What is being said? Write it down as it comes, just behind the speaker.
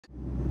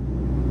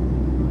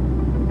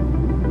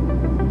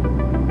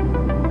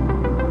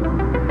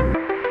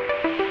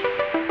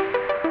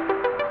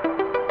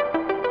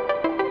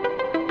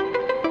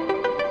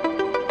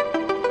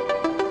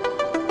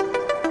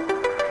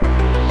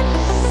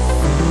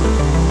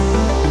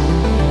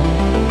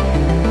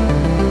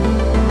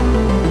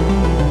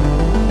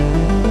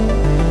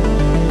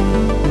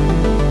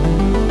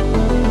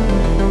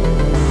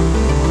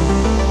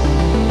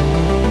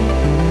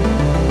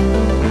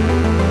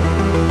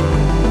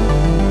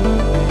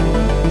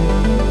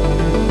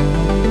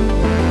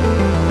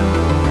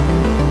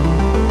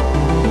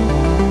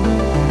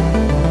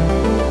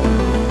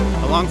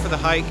For the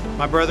hike,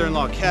 my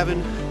brother-in-law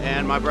Kevin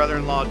and my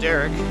brother-in-law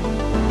Derek.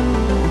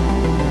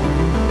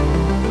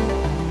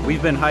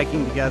 We've been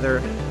hiking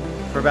together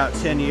for about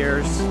 10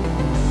 years.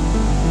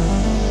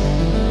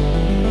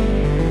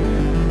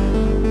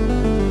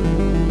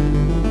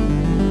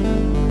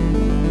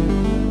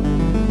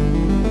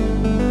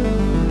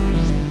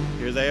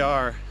 Here they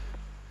are,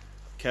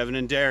 Kevin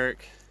and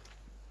Derek,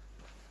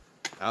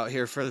 out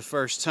here for the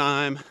first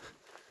time.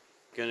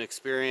 Gonna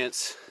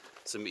experience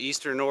some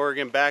Eastern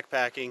Oregon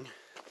backpacking.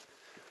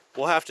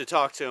 We'll have to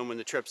talk to them when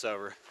the trip's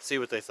over, see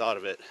what they thought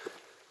of it.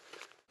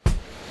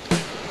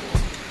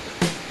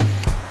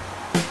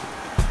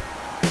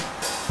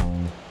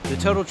 The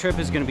total trip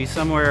is going to be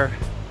somewhere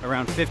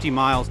around 50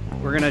 miles.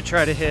 We're going to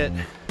try to hit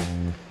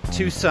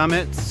 2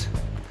 summits,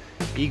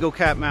 Eagle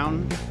Cap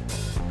Mountain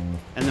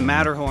and the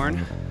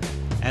Matterhorn,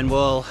 and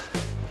we'll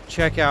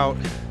check out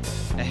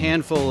a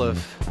handful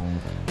of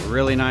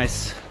really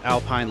nice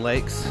alpine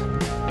lakes.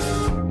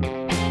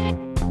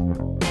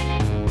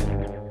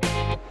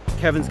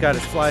 Kevin's got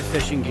his fly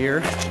fishing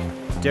gear.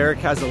 Derek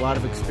has a lot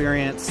of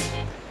experience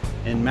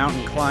in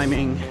mountain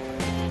climbing.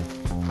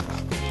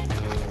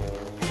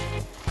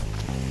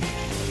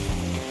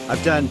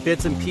 I've done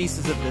bits and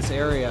pieces of this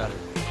area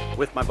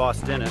with my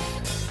boss Dennis.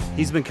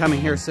 He's been coming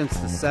here since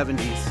the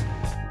 70s.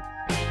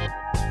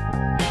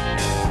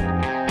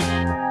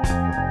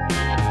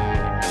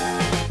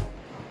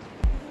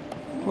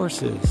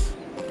 Horses.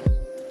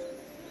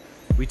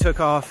 We took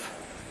off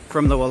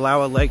from the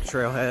Wallowa Lake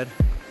Trailhead.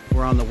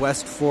 We're on the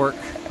west fork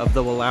of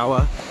the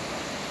Wallowa.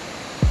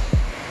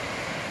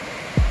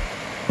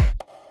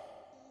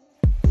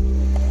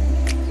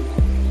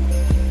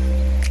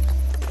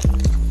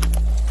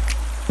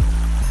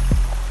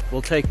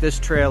 We'll take this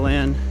trail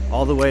in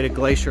all the way to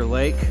Glacier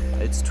Lake.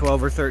 It's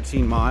 12 or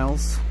 13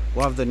 miles.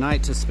 We'll have the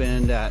night to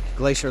spend at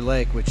Glacier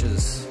Lake, which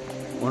is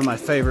one of my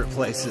favorite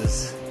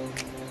places.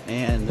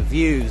 And the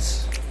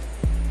views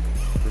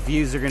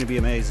are gonna be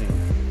amazing.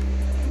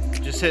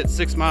 Just hit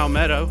 6 Mile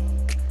Meadow.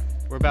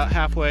 We're about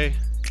halfway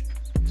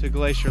to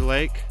Glacier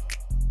Lake.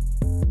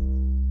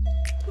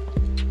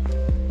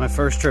 My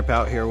first trip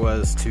out here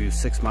was to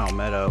 6 Mile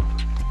Meadow.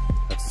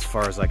 That's as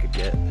far as I could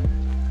get.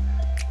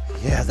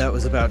 Yeah, that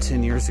was about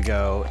 10 years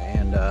ago,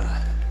 and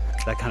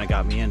that kind of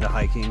got me into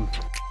hiking.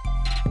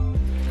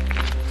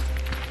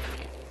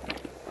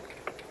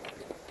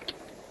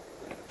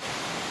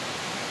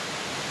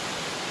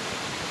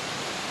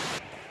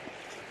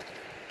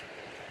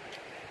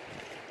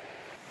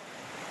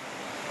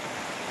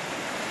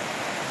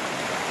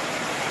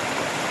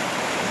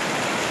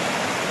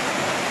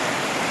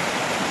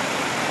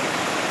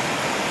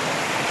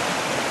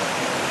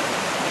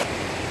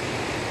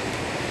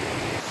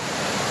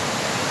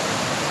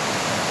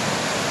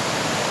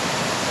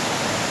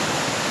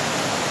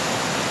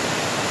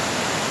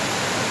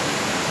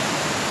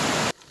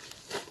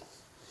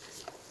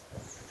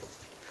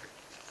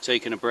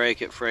 Taking a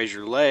break at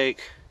Fraser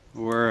Lake.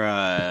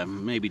 We're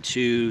maybe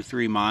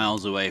 2-3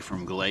 miles away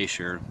from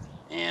Glacier,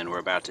 and we're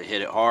about to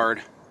hit it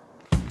hard.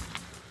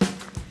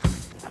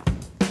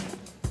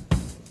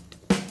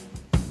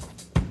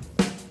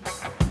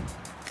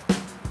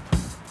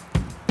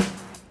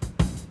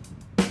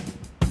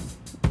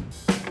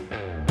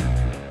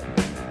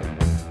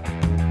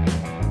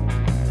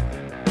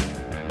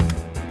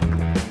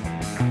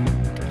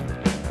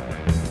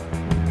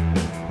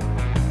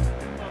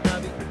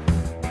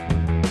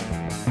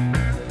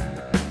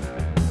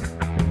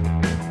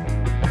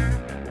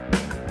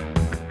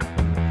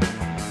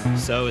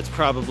 So it's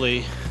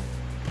probably,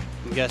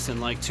 I'm guessing,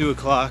 like 2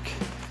 o'clock,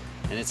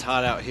 and it's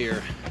hot out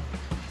here.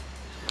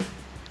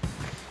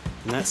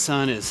 And that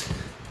sun is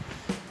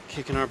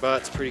kicking our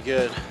butts pretty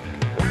good.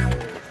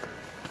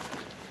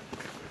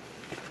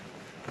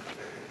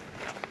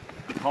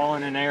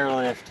 Calling an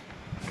airlift.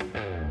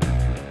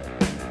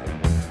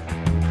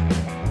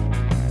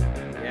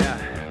 Yeah.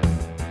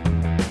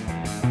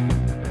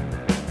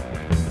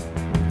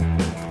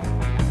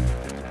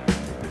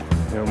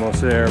 You're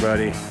almost there,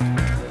 buddy.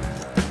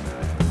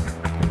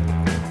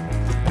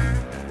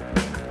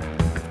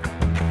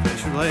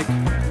 Lake.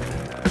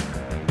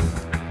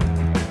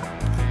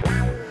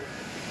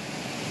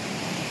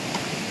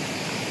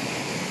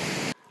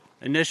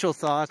 Initial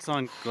thoughts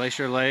on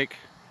Glacier Lake?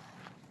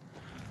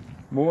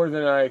 More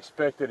than I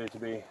expected it to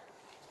be.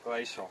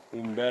 Glacial.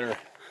 Even better.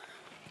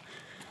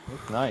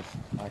 It's nice.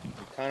 I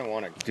kind of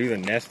want to do the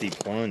nesty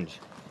plunge.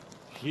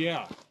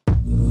 Yeah.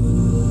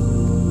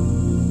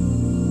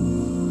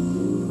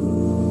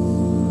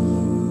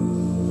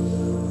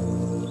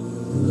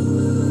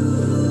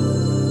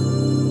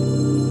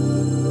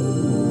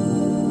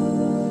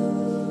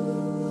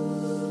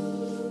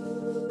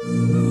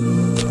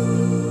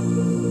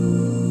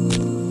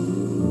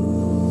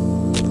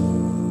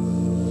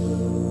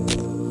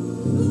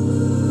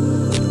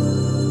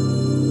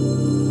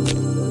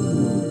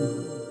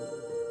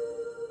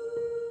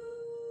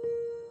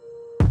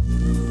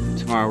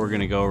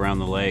 gonna go around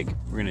the lake.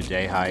 We're gonna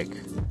day hike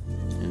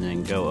and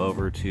then go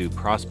over to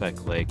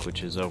Prospect Lake,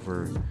 which is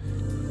over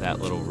that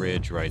little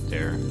ridge right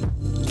there.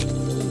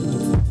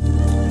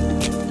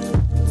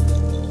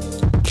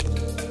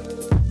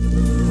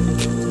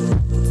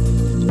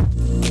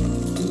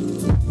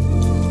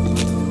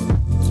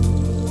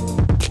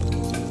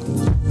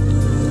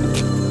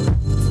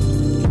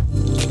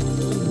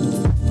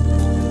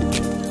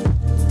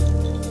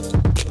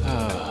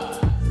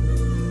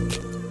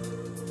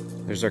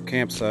 There's our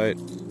campsite.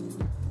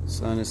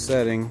 Sun is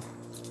setting.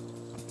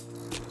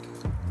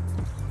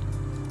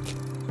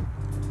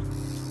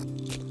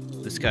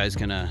 This guy's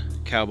gonna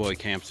cowboy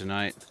camp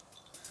tonight.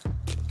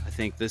 I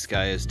think this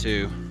guy is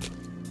too.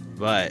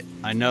 But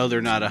I know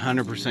they're not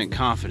 100%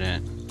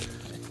 confident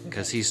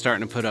because he's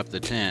starting to put up the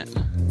tent.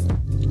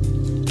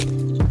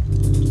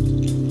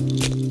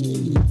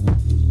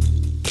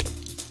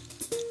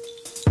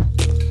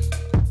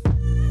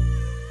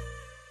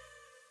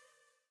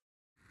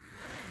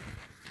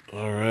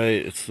 All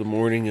right, it's the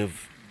morning of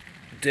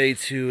day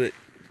 2 at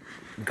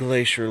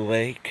Glacier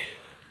Lake.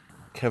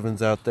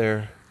 Kevin's out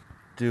there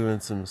doing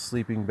some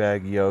sleeping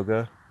bag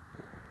yoga.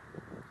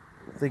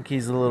 I think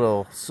he's a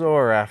little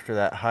sore after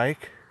that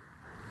hike.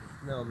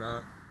 No, I'm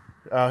not.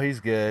 Oh, he's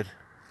good.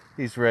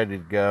 He's ready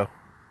to go.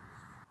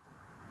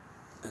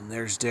 And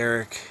there's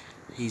Derek.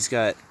 He's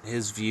got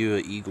his view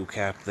of Eagle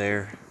Cap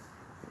there.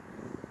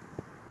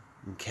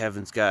 And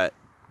Kevin's got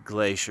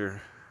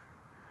Glacier.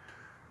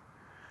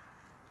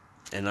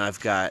 And I've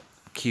got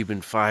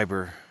Cuban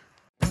fiber.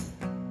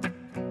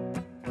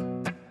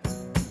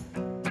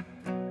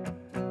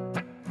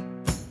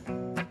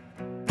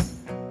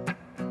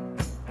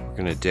 We're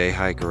gonna day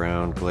hike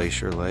around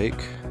Glacier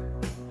Lake,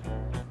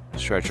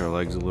 stretch our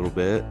legs a little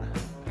bit.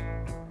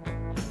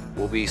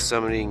 We'll be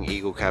summiting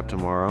Eagle Cap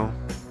tomorrow,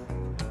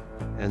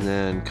 and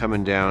then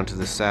coming down to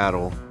the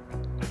saddle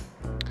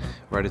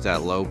right at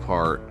that low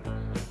part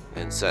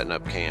and setting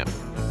up camp.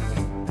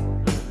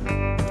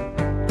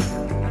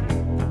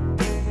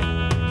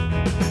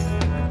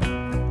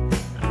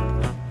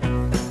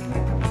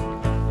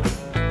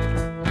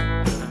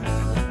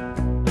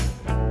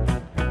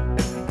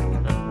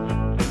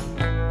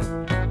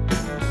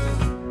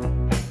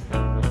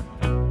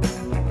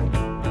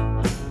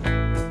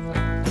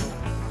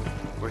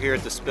 Here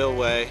at the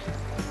spillway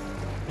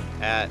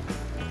at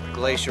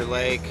Glacier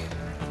Lake.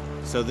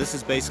 So this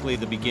is basically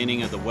the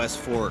beginning of the West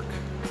Fork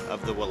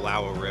of the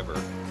Wallowa River.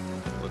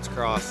 Let's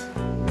cross.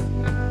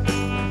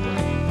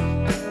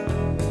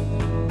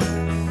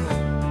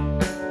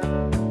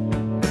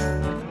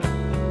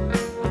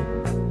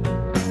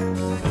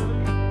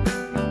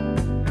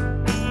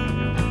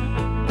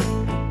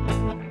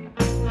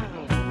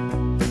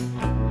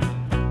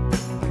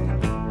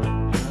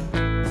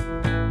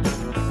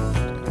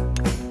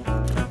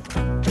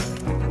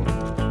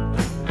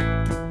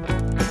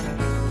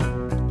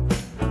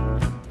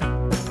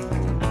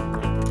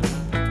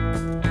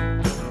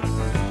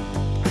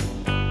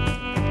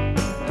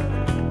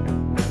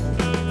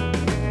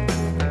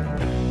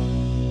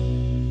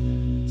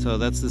 So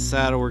that's the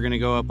saddle we're gonna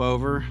go up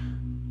over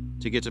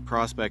to get to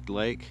Prospect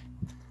Lake.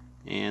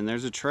 And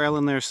there's a trail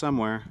in there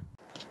somewhere.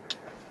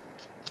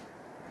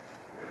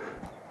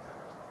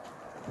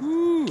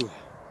 Woo!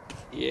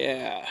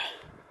 Yeah.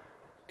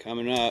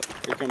 Coming up.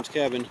 Here comes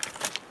Kevin.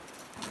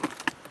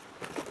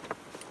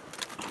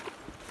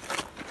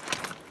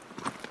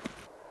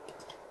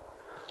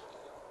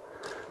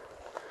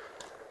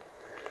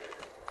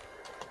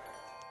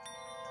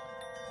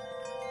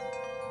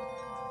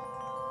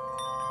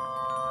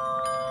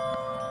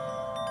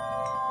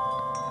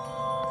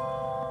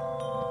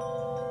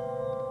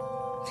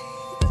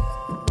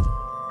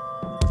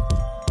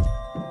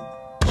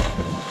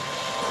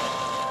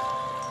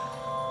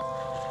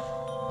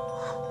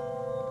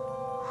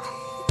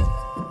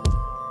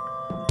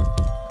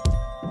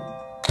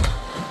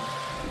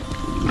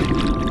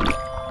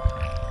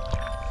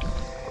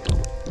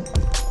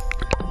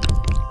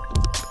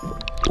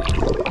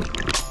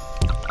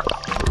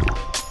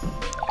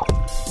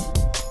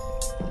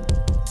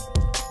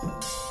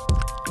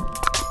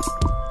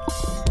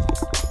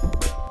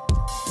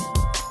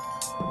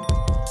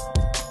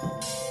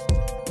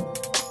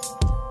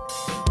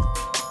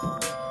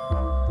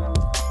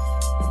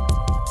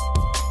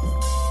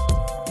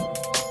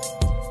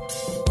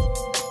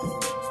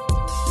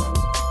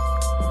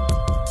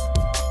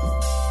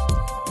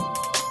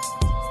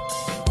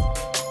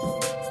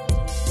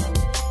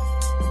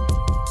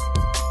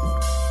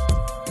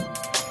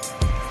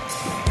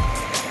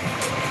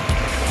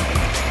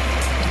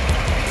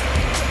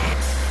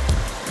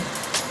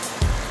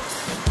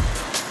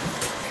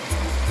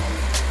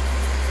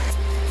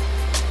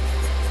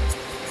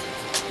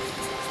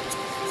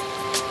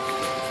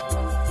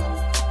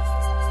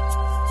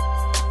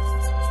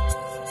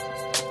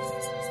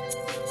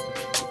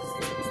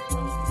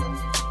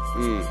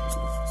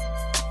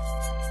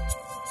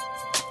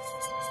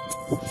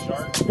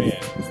 Shark fin.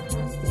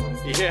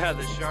 Yeah,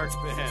 the shark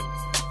fin.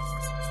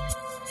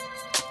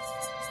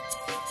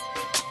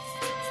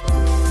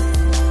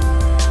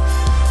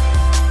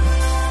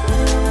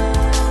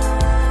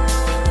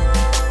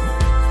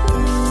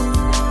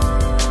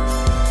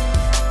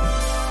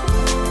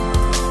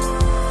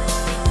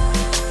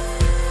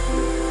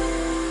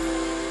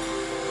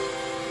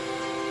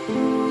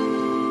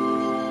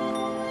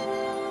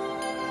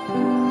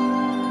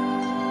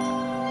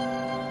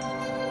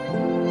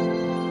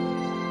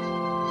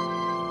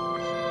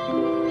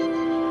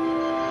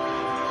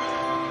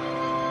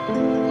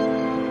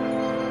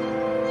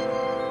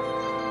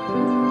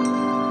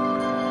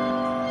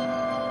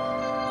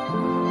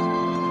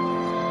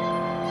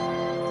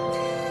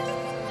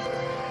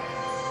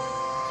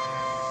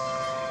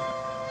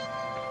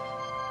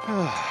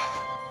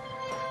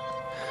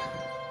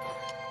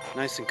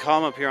 Nice and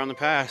calm up here on the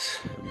pass.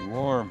 Pretty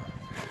warm,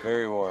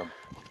 very warm.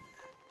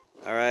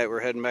 All right, we're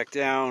heading back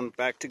down,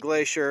 back to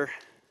Glacier.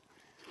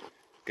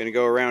 Gonna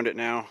go around it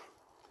now.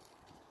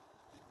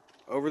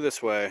 Over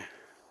this way.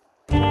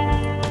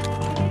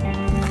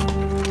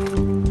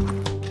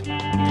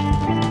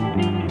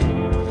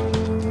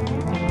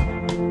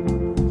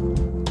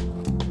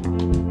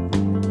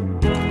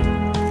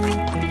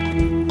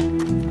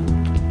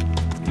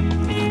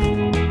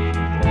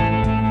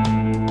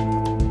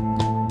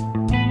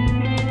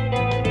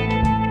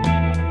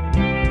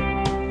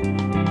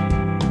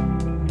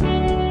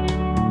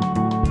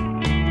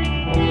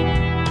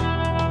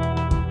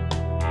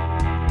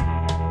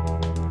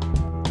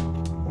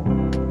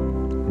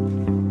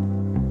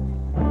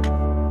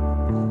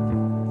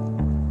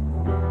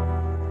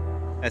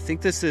 I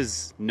think this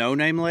is No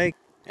Name Lake,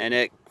 and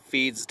it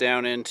feeds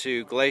down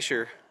into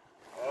Glacier.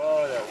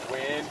 Oh, that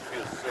wind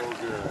feels so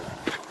good.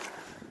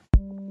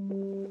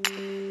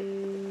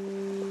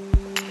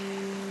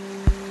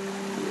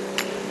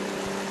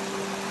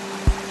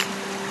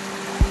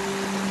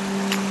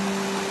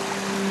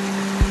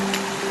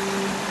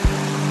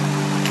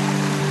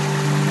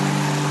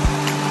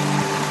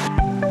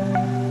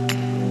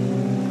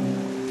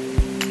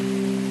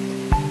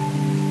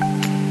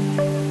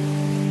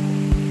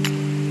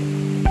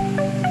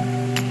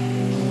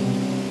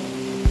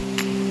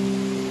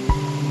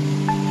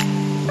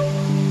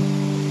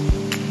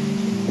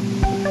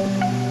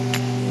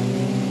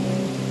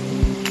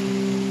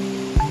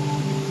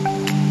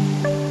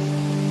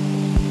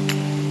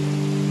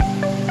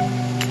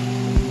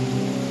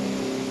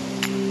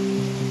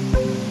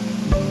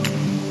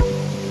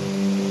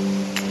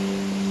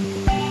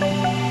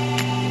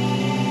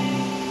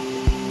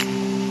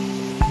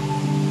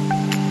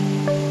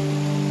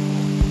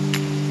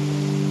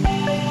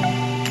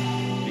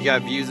 You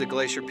got views at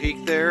Glacier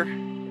Peak there,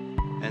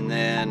 and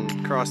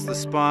then cross the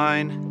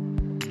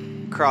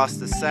spine, cross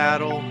the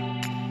saddle,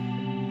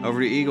 over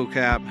to Eagle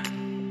Cap.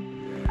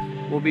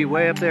 We'll be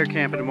way up there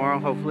camping tomorrow,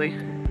 hopefully.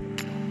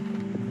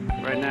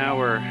 Right now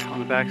we're on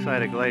the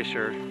backside of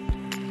Glacier.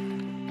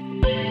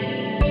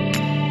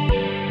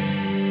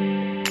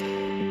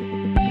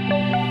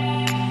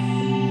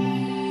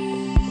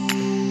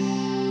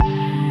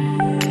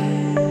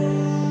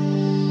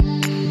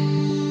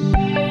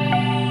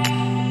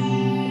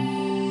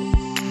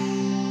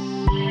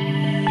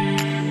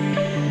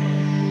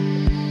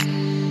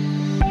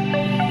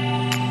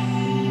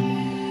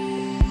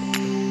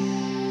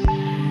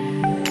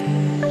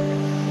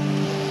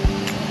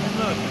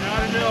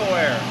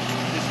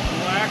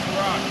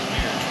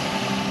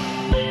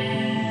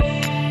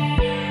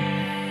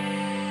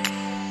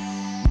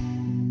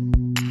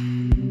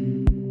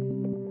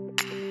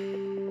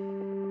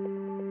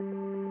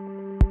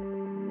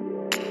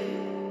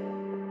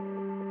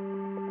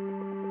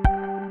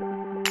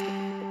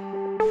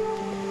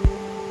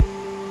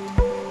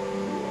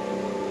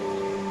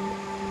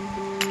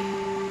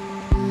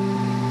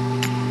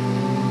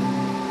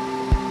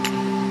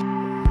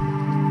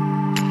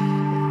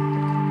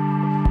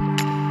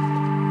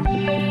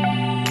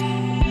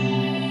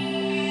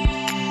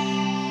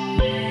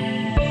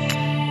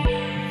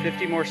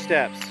 More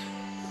steps.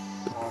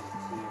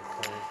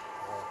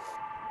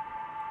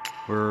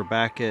 We're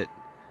back at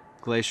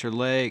Glacier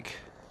Lake,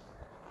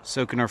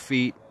 soaking our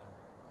feet.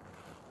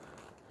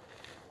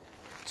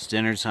 It's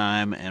dinner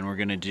time, and we're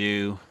gonna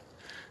do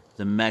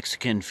the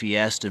Mexican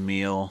fiesta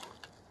meal.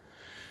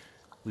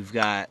 We've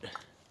got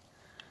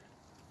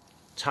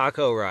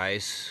taco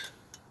rice,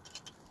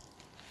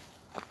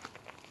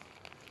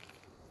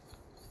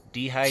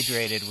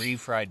 dehydrated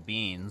refried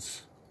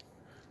beans,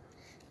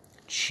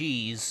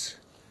 cheese,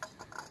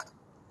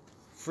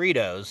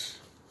 Fritos,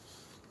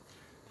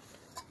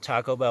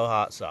 Taco Bell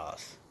hot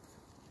sauce.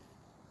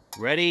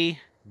 Ready,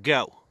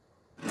 go.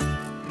 Look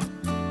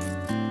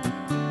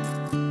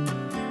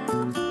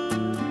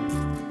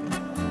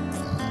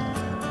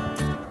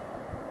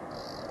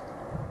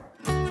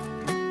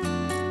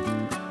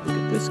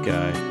at this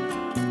guy.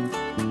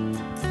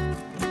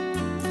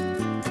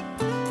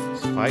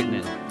 He's fighting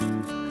it.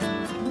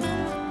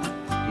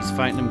 He's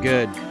fighting him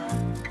good.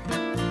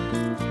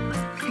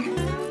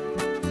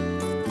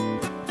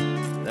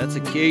 That's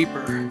a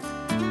keeper.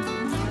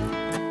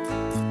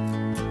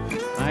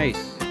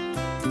 Nice.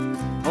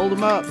 Hold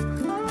him up.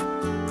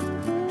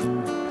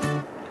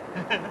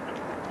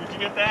 Did you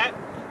get that?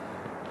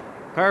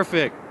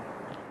 Perfect.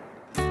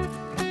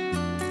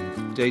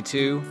 Day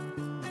 2.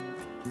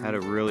 Had a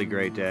really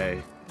great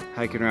day.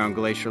 Hiking around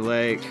Glacier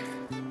Lake.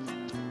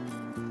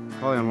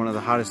 Probably on one of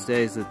the hottest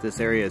days that this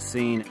area has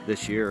seen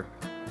this year.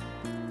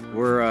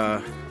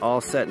 We're all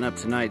setting up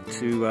tonight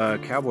to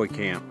cowboy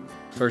camp.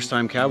 First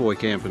time cowboy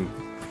camping.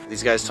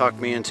 These guys talked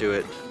me into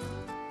it.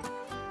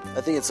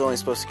 I think it's only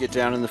supposed to get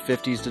down in the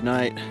 50s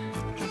tonight.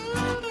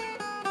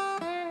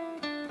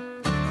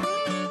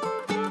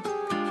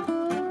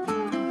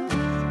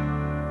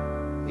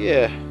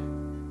 Yeah,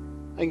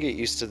 I can get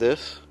used to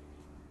this.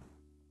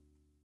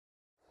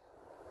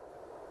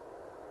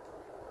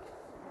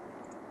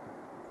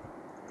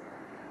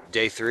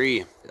 Day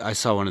 3, I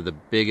saw one of the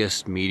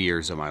biggest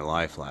meteors of my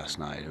life last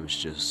night. It was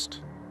just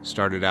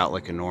started out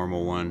like a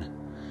normal one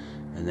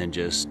and then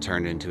just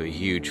turned into a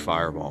huge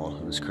fireball.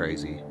 It was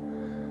crazy.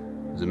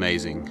 It was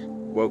amazing.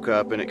 Woke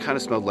up and it kind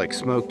of smelled like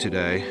smoke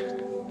today.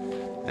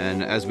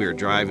 And as we were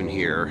driving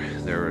here,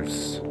 there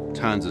was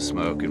tons of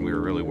smoke and we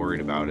were really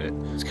worried about it.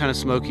 It's kind of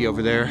smoky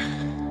over there.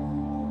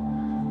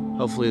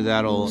 Hopefully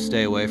that'll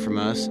stay away from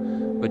us.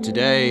 But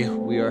today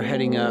we are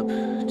heading up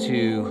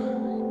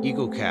to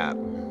Eagle Cap.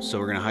 So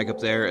we're gonna hike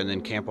up there and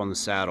then camp on the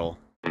saddle.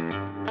 All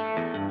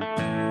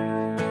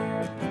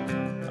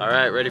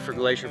right, ready for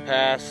Glacier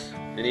Pass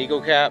and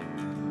Eagle Cap?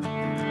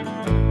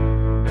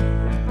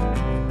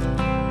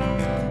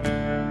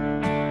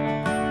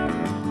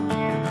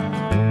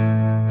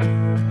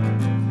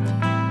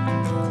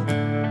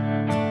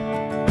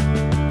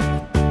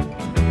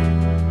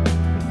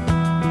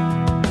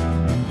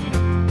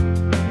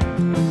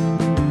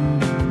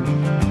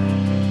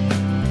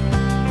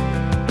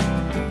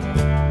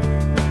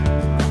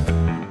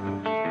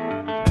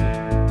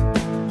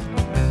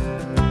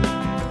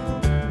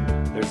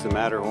 The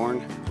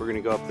Matterhorn. We're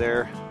gonna go up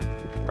there.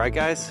 Right,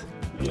 guys?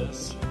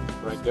 Yes,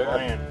 right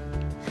there.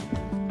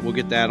 We'll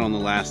get that on the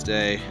last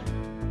day.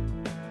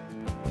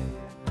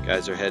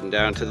 Guys are heading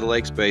down to the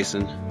Lakes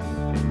Basin.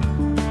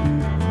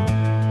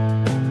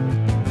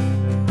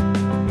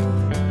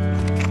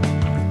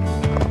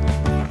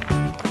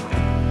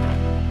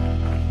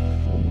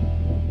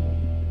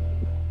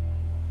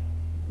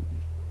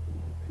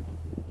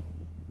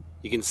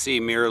 You can see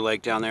Mirror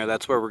Lake down there.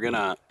 That's where we're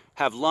gonna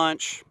have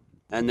lunch.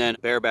 And then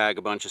bear bag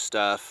a bunch of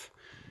stuff,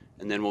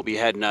 and then we'll be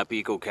heading up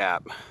Eagle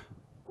Cap.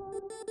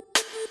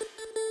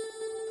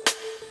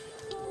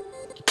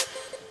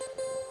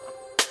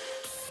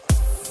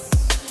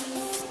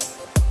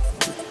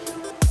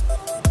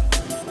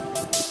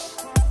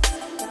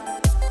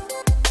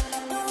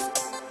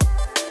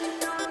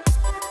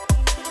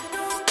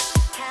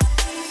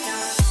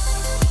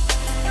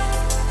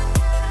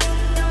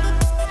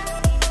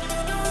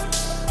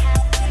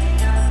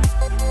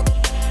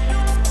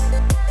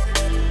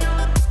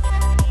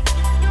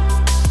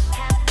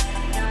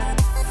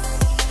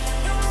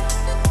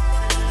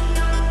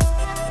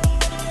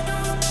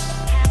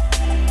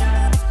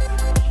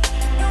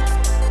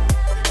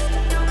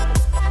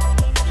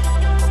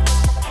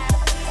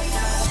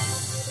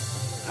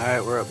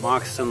 We're at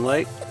Moccasin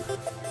Lake.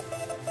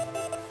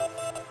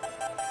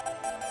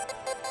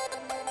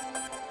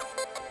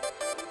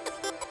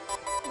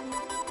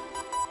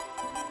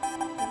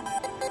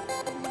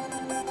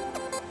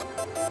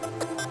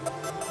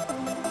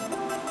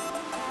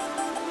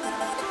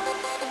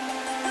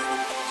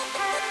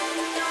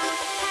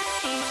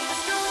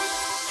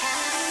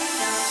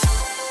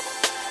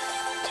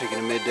 Taking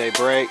a midday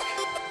break.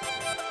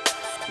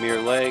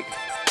 Mirror Lake.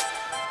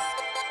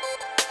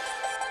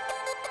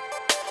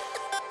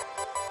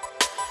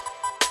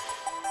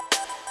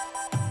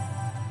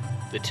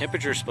 The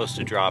temperature is supposed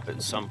to drop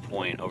at some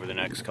point over the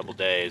next couple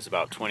days,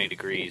 about 20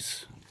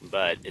 degrees,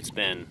 but it's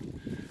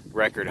been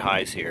record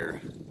highs here,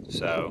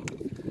 so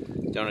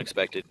don't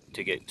expect it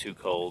to get too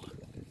cold.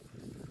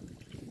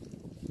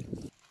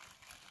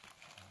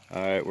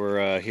 All right,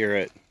 we're here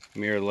at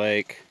Mirror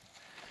Lake,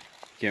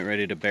 getting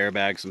ready to bear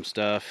bag some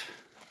stuff,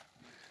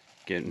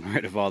 getting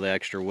rid of all the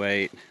extra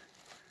weight,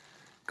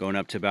 going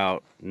up to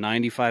about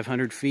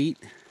 9,500 feet,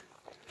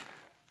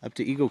 up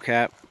to Eagle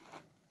Cap.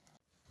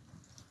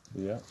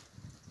 Yeah.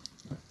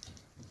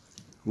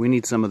 We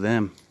need some of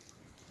them.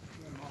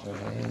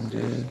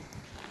 And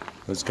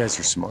those guys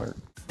are smart.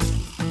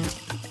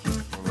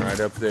 Right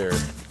up there.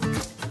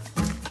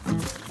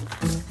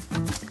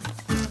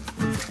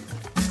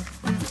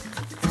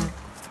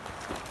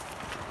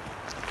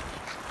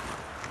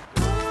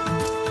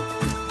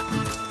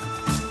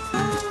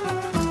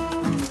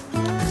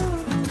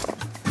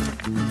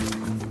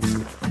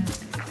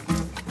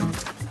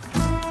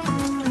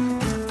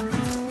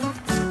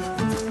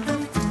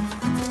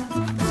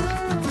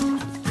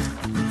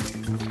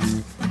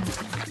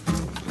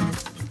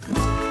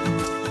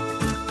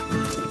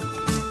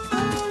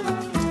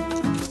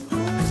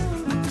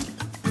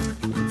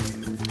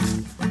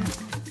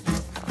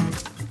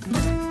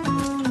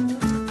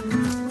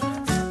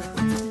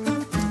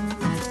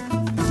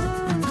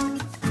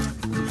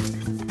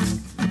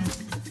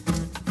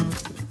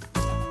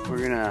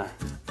 We're gonna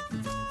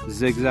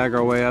zigzag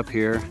our way up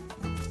here.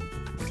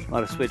 A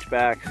lot of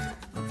switchbacks.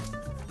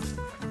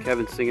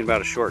 Kevin's thinking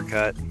about a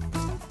shortcut.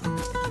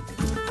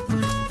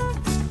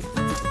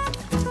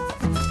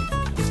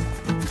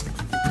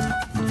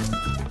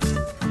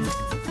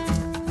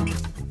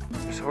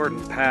 There's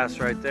Horton Pass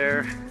right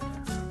there.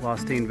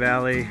 Lostine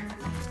Valley.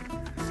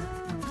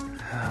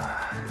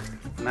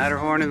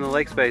 Matterhorn in the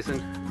Lakes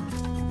Basin.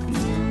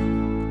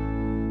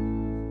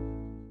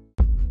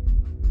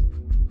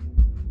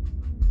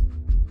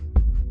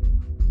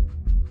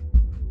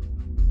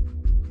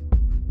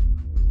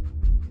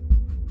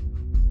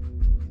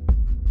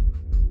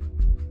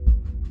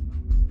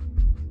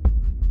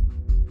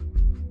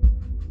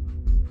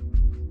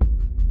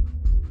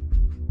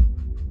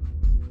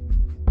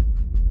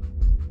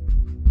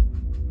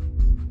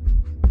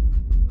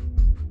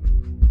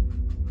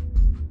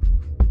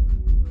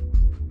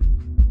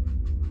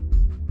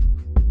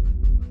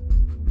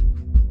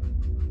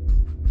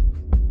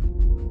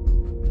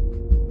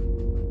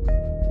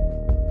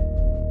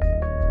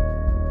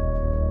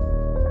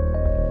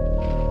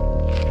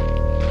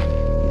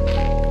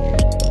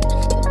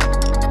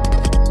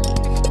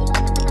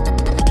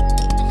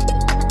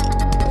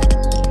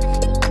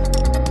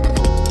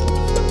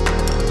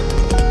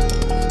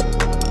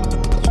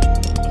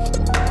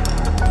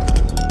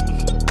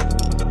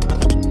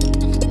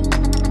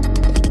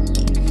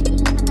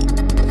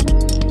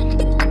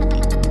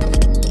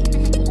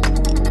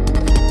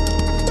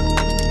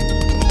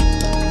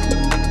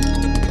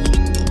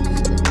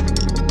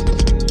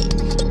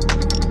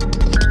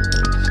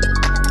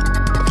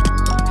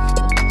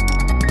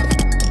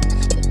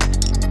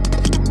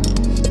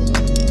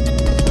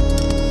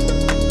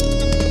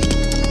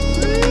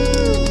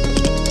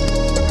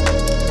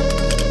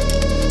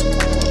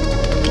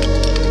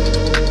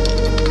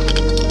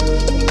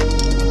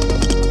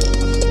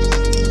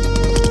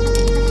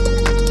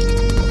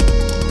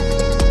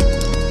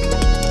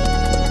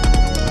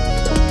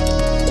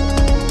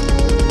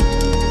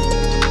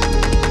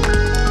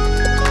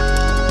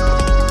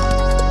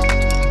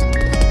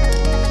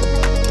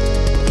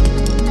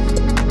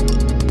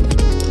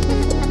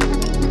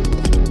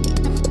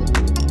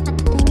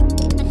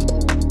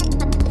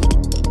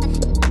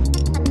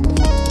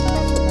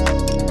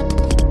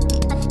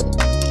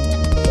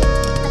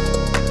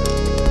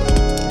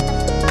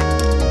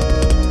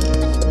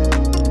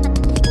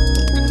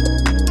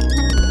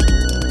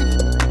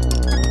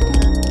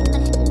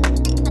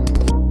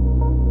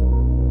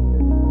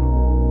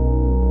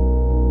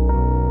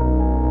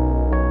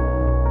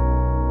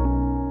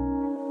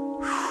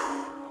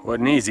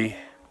 Wasn't easy.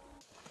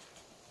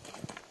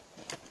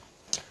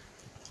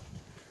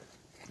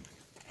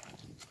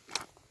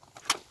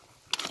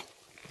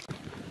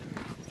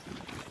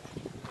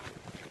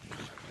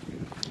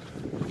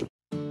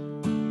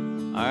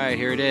 Alright,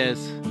 here it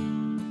is.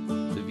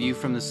 The view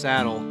from the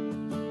saddle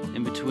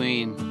in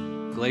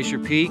between Glacier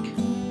Peak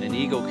and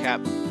Eagle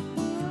Cap,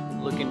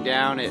 looking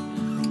down at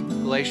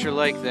Glacier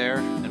Lake there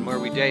and where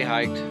we day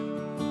hiked.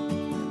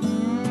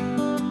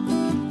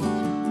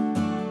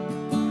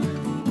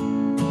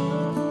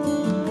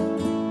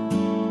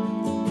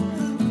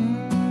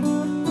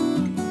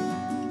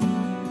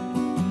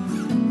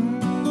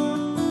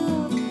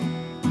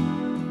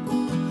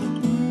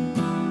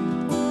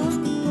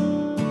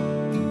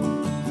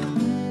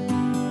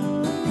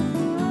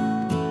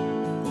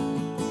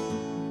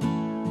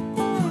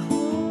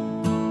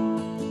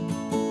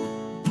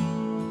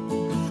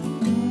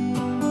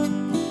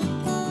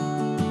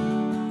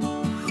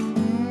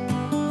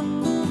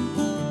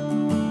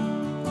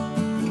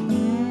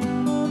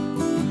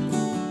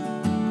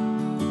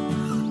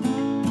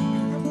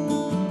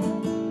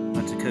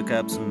 Cook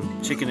up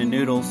some chicken and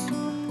noodles.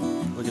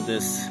 Look at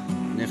this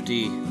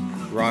nifty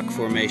rock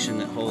formation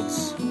that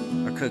holds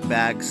our cook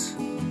bags.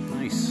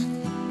 Nice.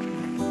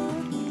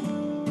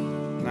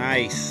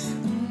 Nice.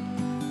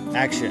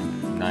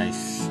 Action.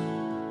 Nice.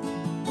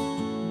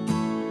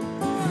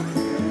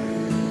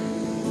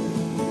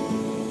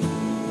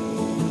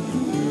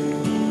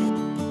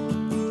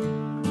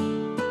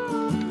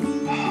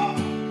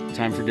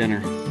 Time for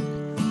dinner.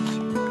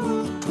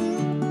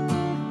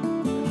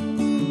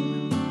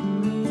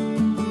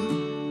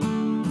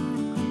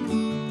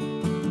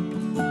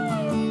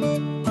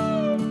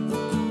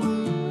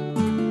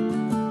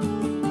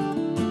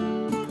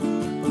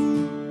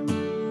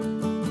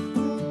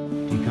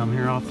 Come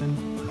here often?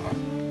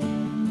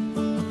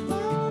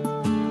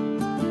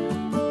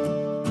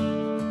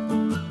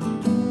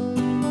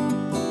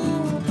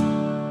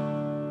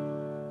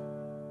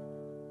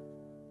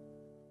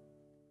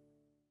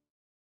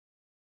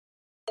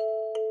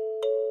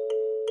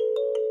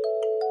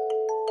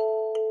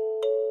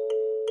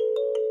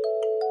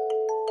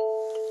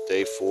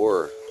 Day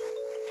 4.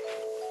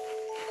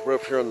 We're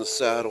up here on the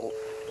saddle.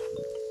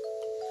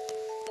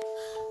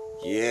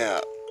 Yeah,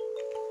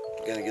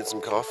 gonna get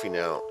some coffee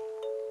now.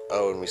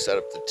 Oh, and we set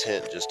up the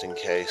tent just in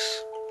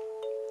case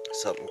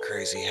something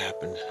crazy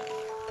happened.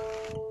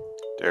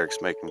 Derek's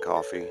making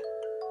coffee.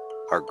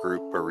 Our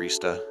group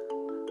barista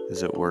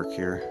is at work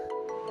here.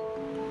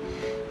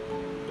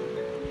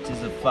 It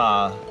is a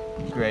far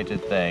greater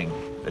thing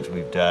that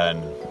we've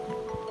done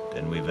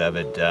than we've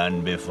ever done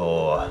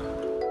before.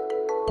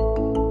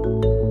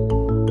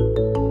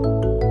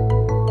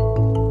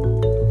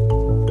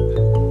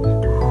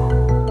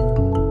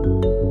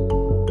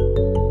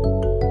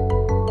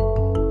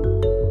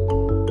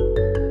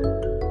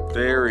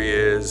 There he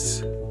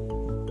is.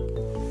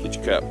 Get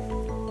your cup.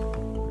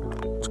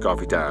 It's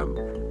coffee time.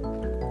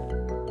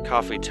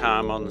 Coffee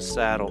time on the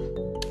saddle.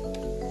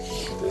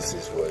 This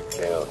is what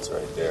counts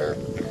right there.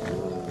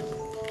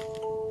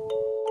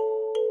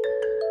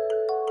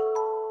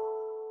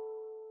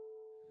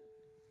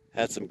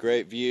 Had some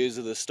great views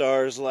of the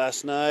stars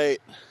last night.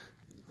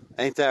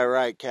 Ain't that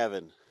right,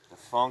 Kevin? The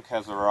funk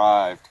has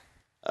arrived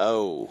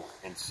Oh.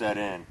 and set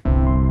in.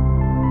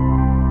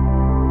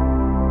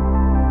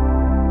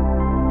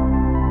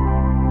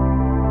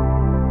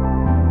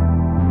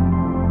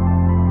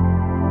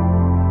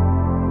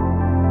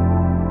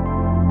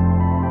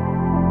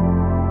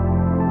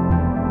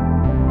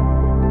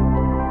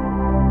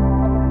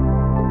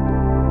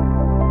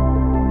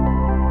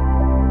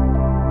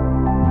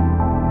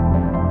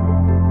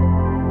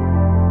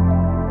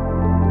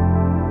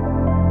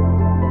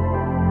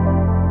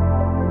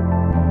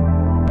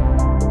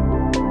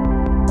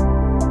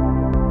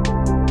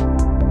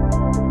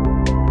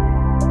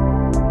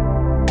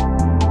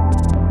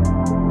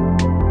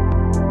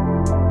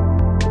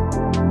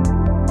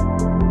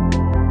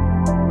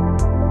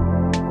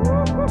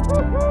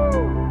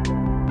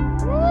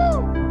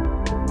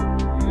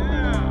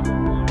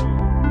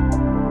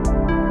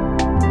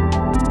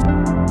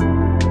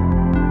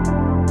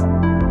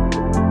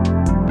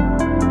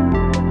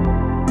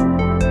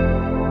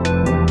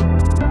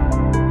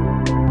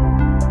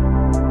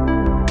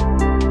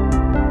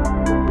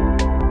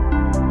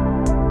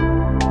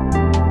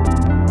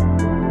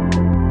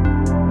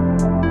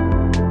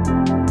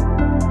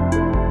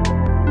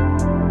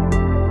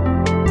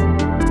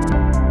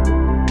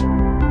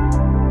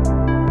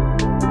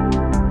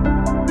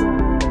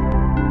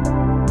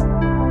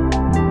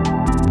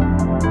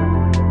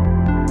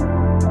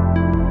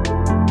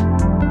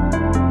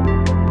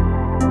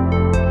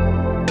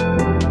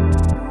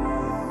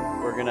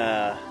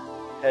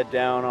 Head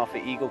down off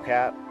of Eagle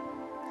Cap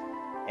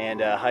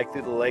and hike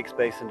through the lakes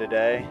basin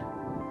today.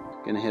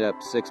 Gonna hit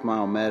up 6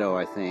 Mile Meadow,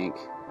 I think,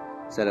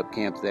 set up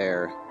camp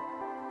there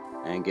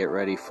and get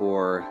ready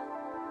for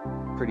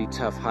a pretty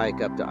tough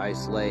hike up to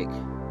Ice Lake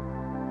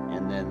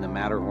and then the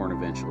Matterhorn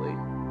eventually.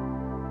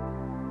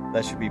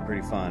 That should be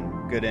pretty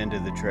fun. Good end to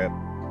the trip.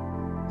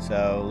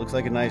 So looks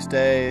like a nice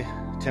day.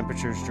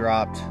 Temperatures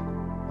dropped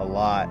a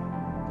lot.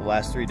 The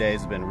last 3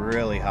 days have been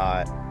really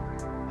hot.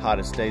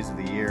 Hottest days of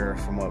the year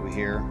from what we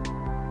hear.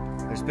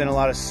 There's been a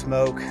lot of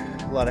smoke,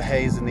 a lot of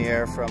haze in the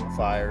air from the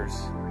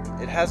fires.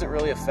 It hasn't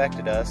really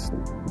affected us.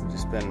 It's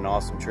just been an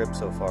awesome trip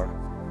so far.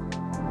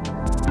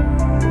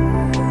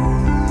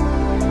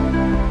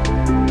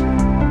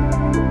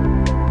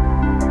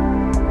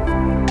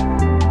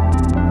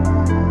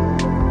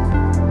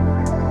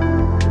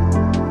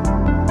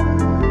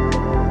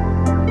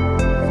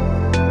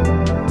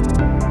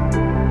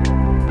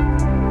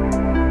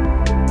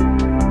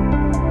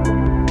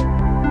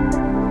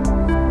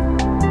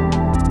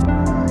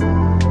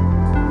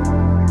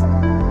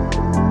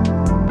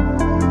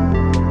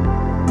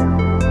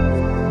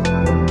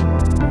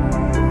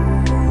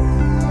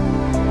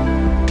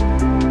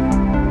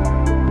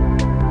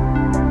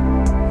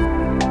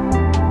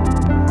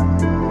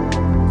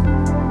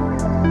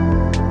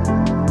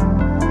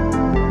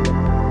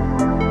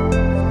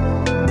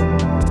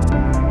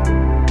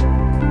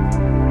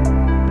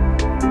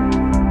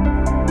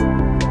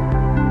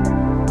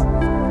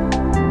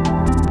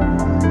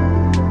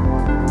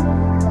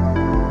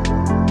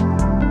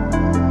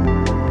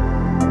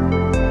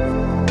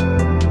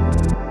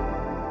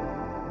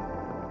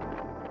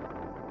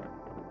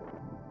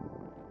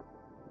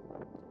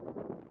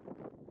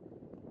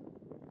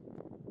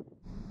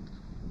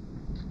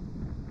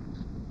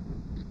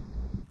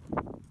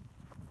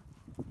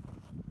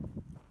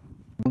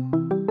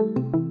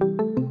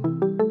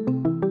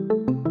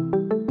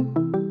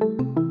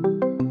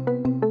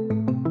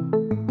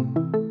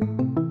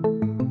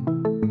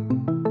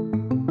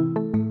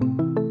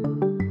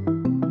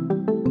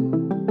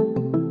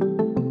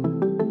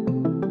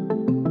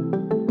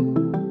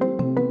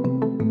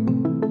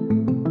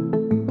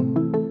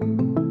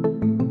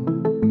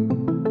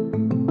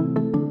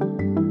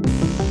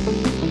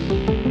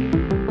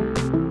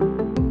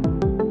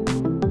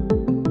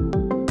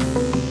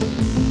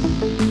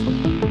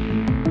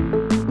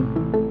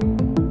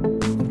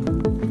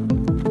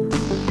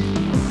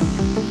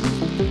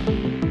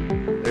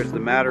 There's the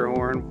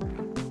Matterhorn.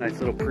 Nice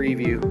little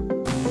preview.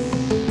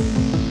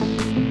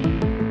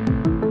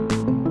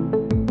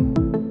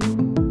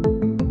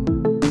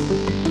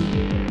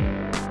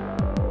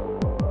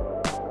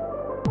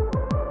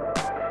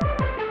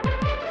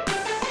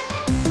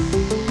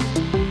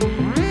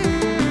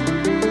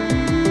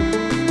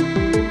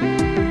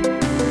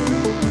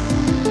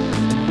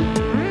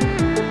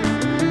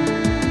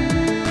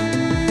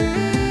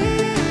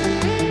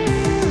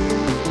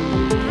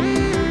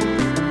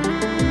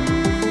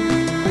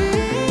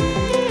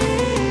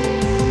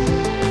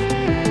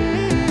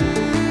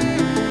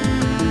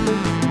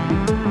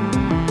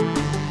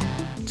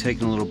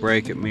 Taking a little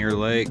break at Mirror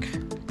Lake,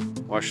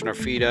 washing our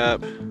feet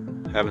up,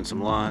 having some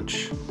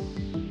lunch.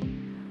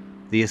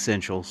 The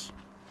essentials.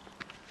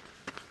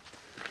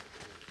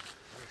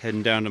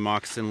 Heading down to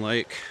Moccasin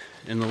Lake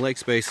in the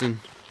Lakes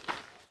Basin.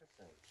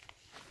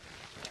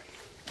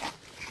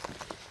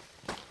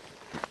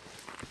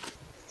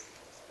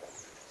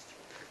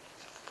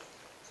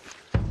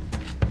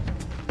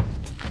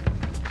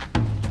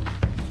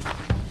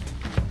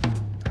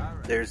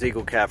 There's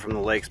Eagle Cap from the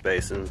Lakes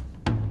Basin.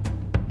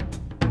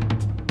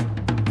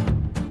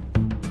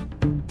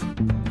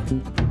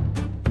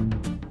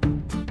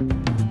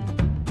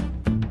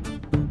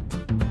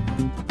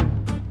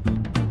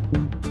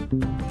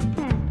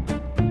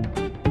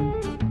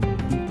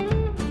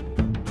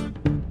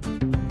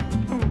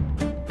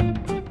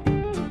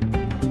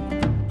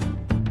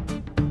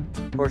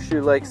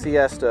 Horseshoe Lake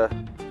Siesta.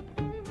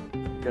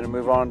 Gonna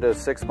move on to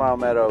 6 Mile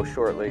Meadow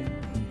shortly.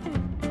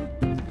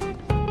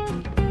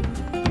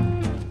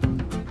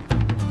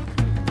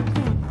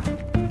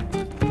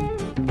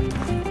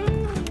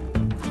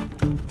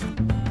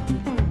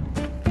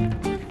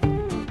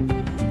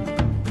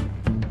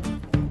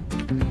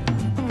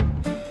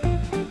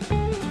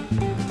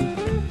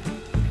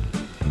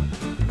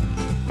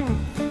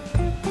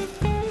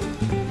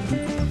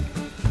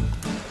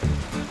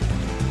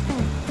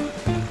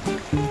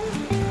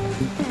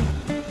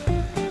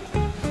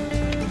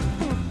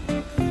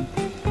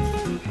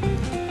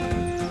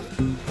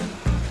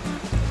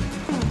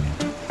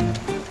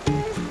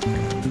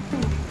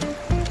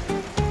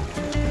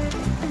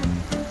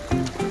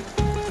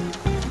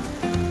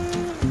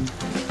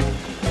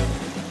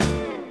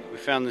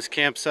 Found this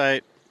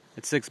campsite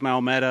at 6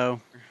 Mile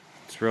Meadow.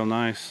 It's real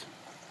nice.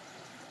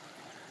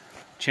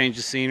 Change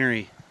the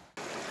scenery.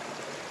 I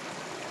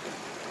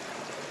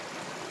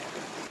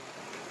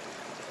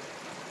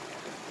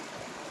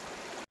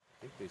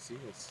think they see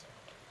us.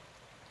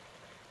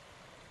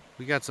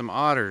 We got some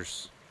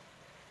otters.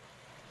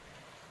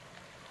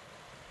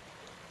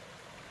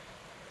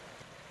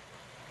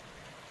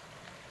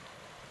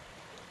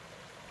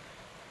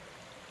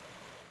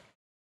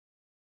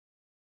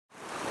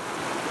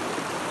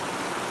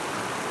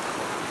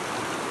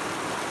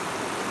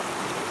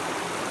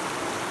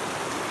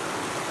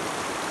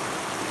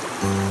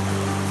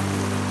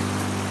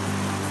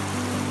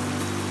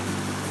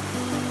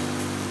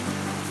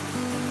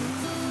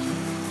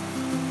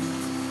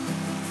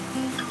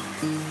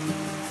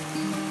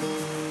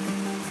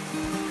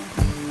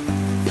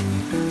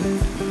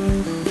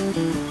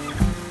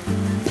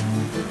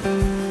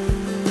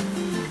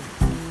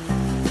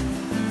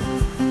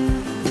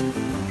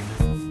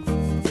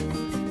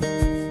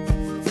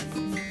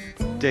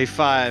 Day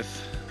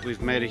 5,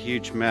 we've made a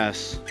huge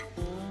mess.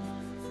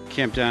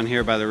 Camped down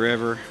here by the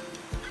river.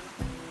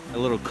 A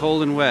little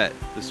cold and wet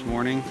this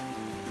morning.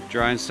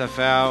 Drying stuff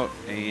out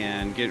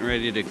and getting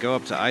ready to go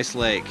up to Ice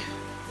Lake.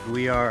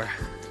 We are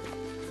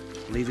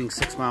leaving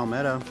 6 Mile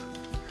Meadow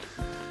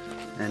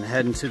and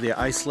heading to the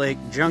Ice Lake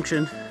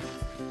Junction,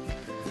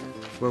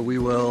 where we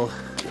will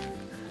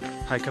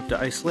hike up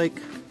to Ice Lake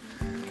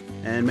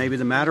and maybe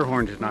the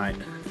Matterhorn tonight.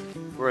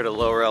 We're at a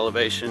lower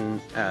elevation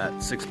at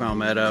 6 Mile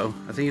Meadow.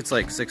 I think it's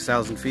like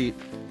 6,000 feet.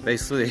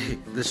 Basically,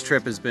 this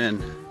trip has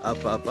been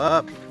up, up,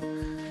 up,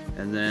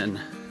 and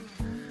then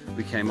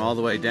we came all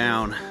the way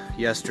down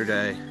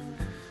yesterday,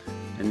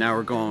 and now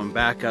we're going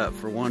back up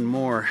for one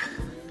more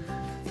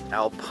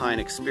alpine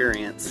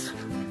experience.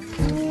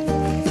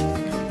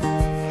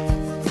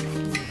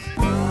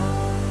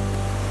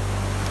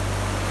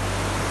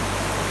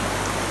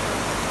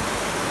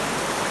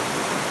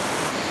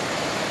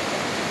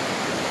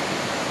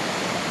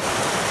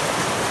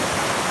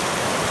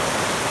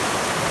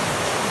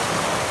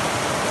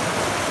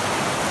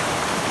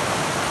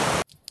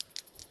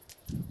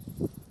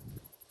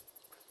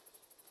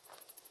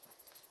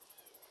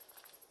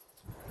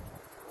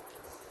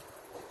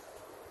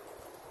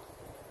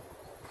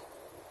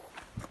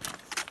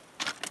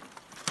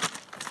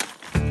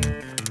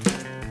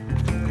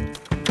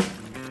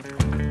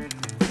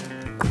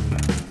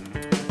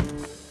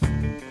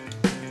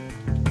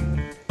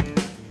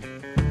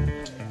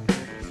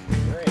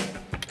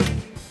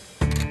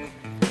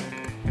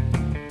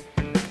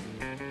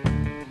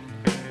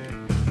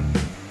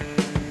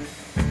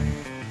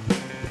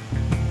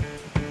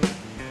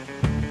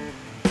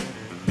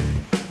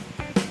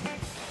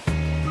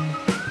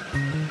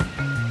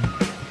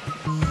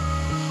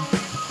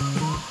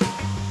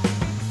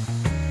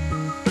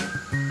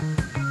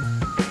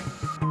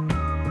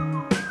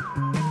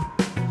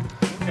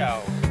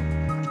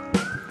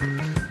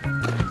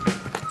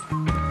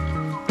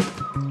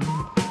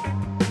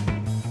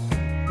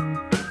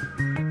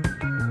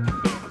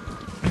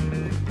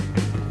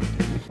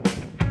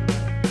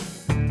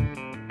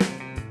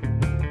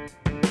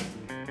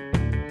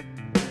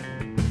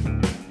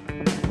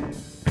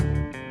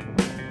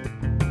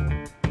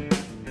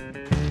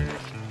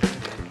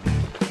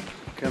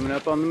 Coming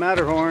up on the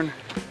Matterhorn,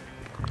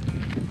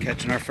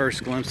 catching our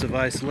first glimpse of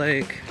Ice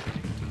Lake.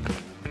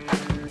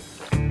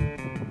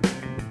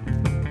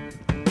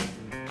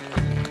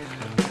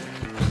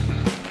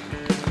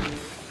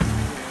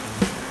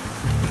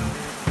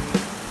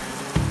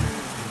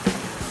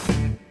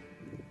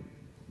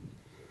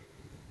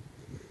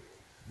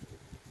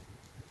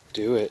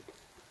 Do it.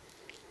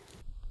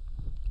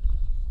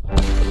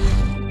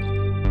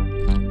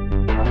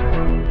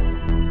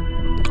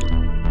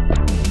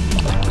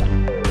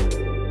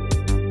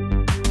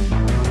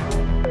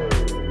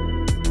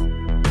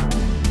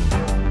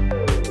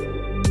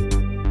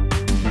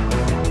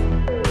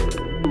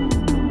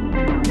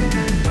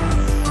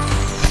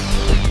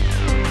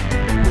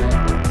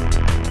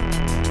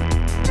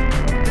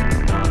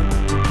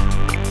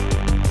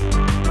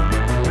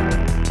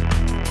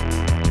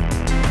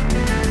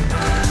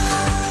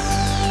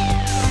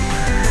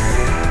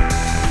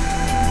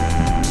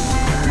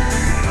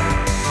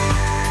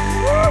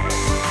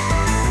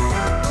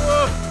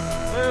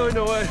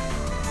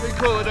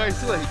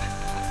 Ice Lake.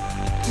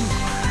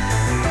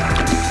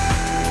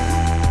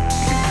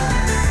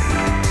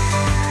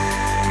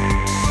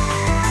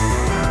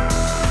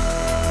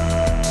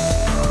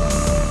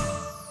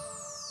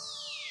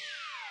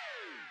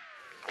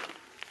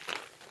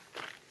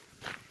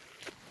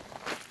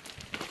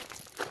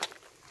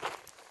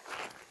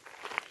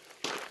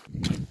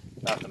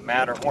 About the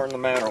Matterhorn, the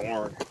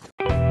Matterhorn.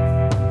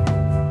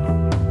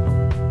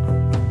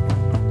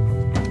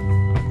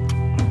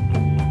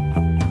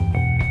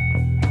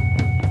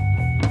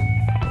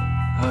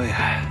 Oh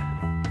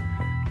yeah,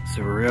 it's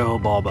a real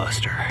ball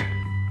buster.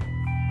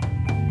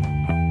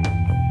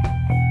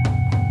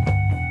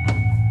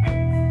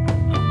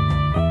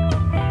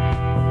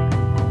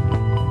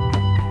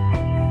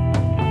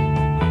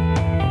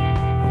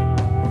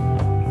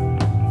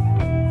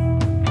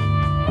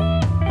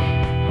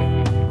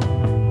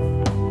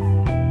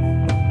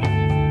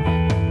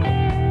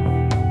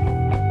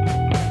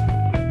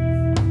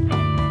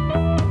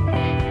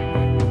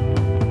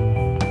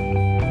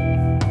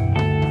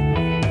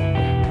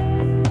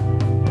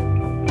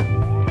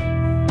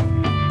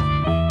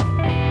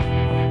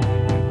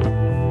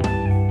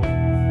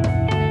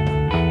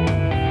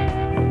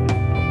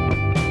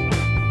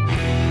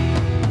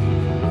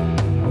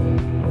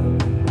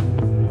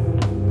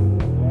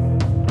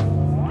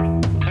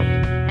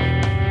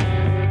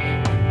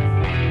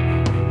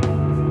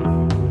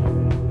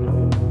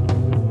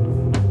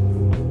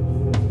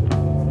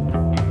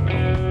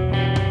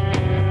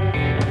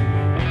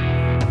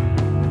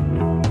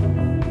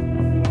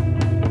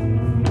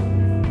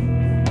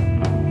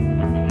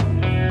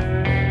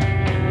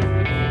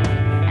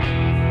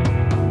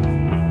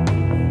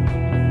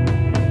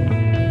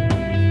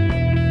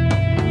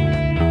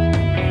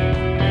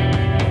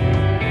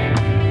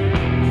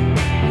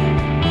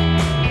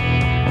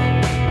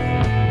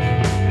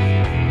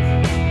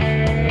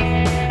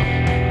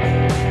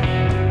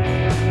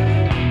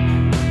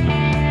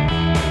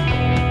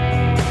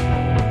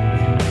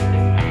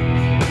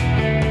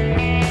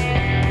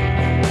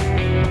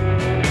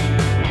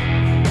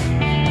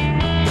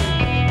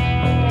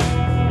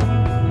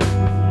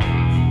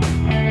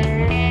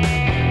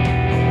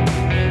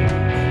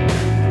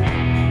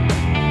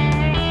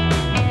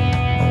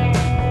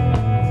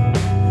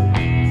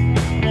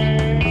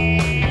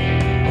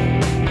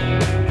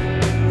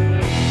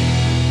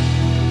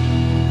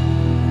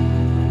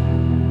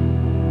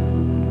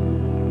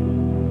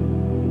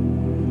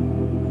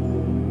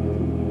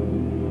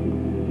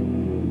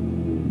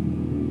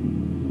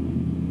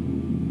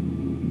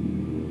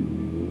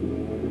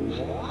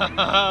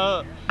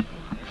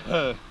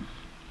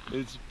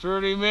 It's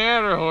pretty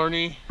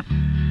Matterhorny.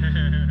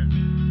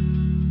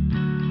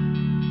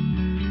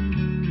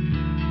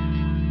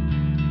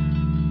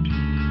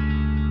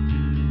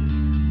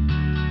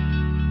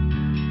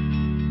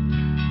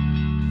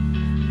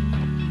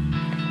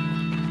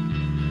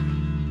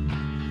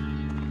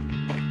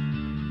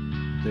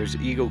 There's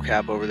Eagle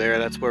Cap over there.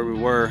 That's where we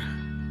were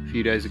a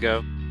few days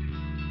ago.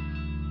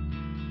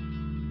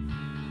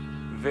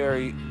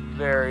 Very,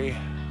 very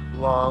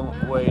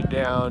long way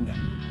down.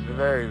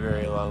 Very,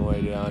 very long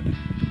way down.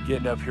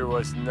 Getting up here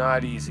was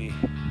not easy.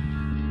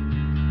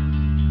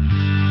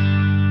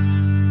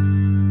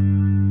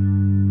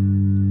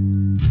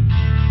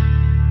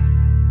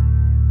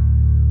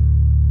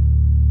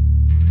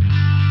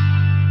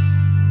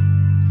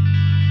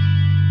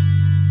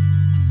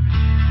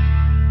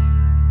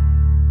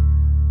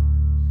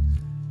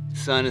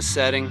 Sun is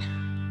setting,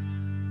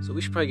 so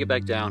we should probably get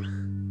back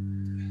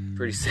down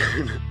pretty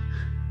soon.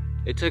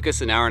 It took us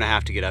an hour and a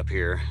half to get up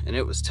here, and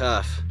it was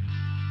tough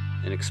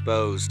and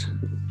exposed,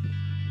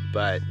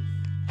 but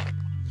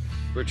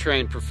we're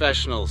trained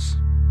professionals.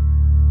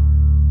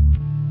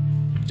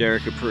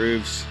 Derek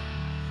approves.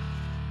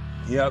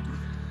 Yep.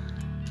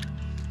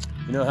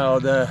 You know how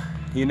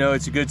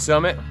it's a good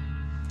summit?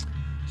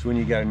 It's when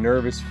you got a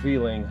nervous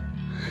feeling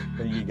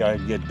that you gotta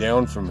get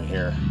down from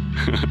here.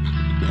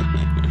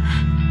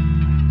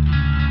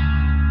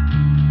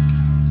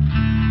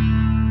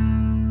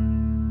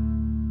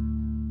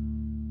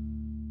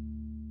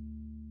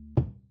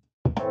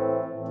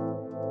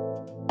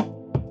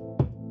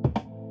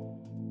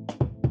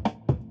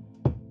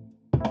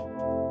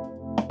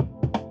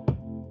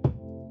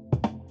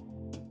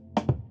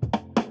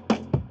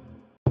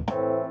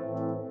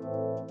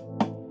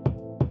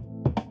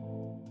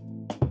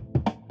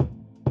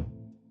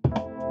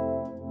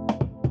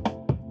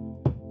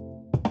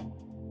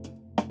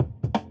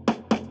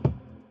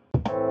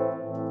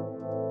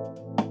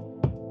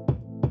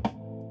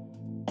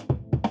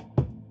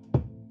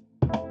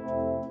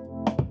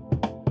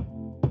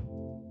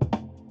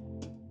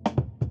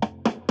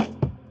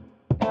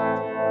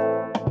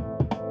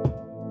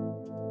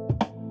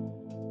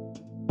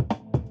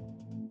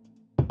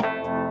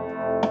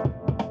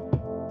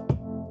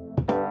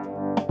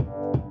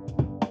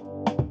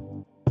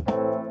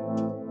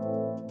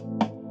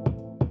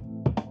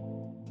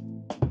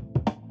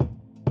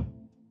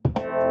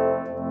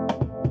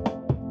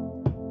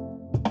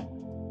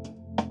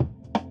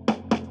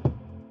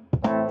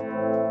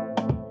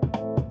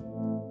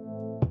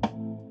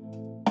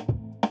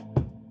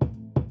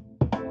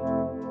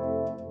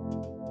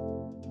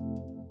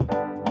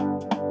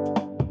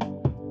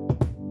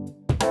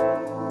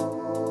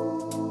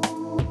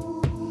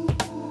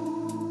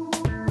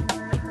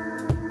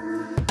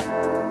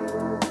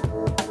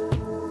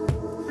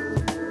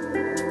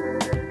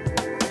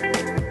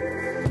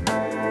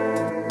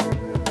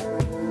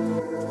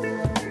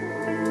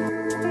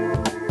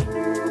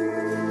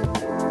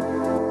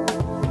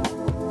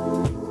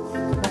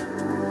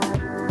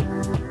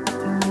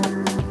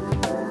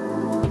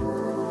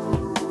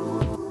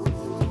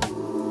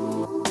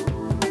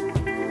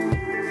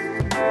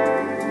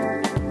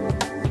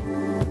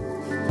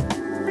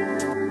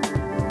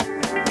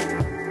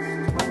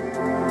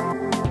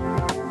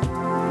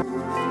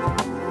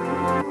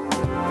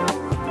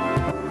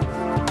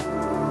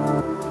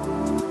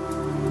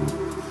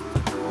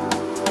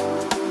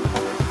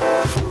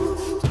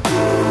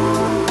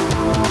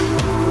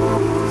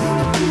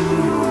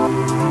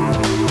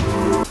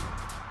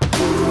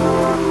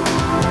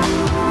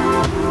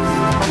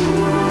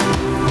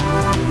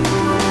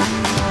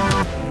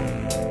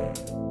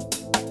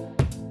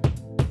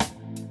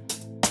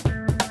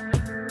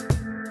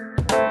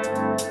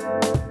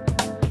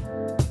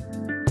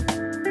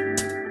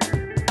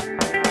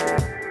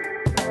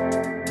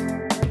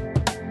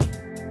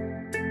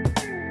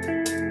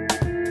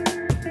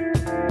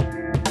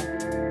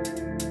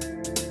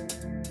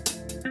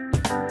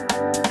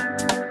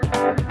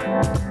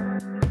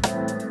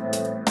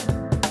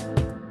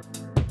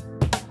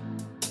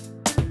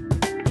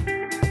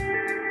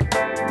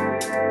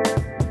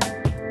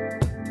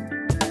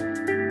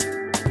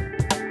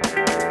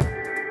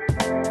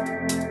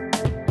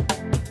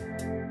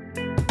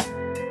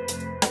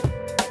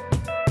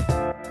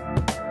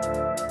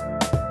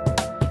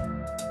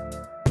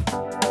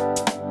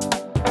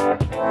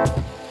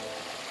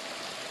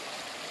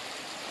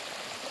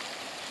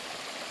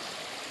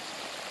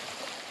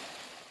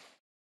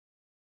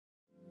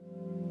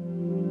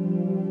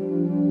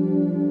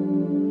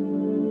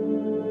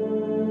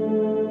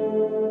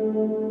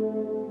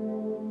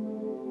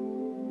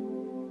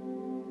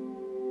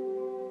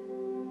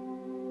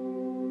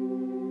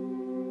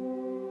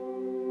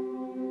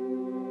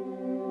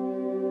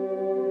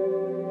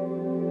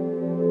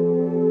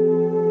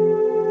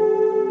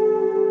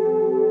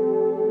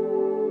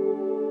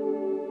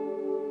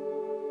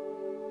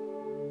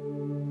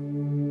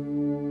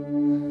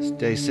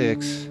 Day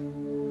 6,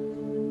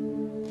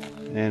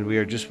 and we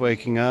are just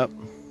waking up.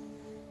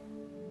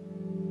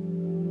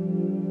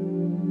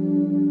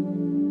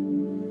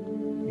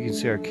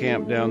 see our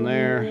camp down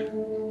there.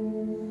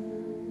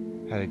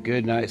 Had a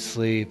good night's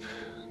sleep.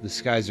 The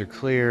skies are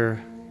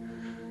clear.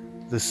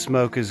 The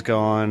smoke is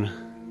gone.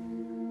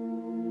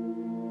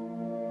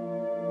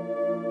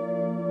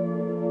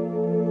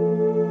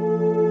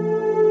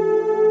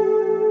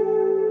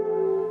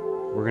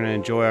 We're gonna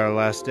enjoy our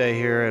last day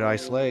here at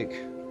Ice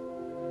Lake.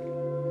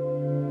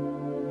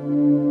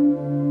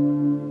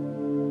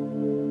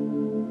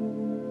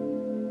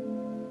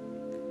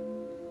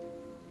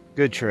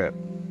 Good trip.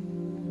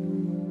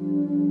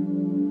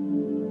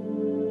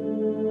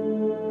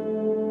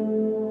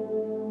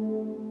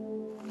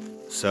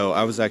 So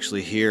I was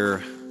actually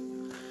here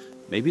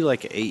maybe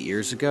like 8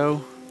 years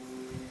ago.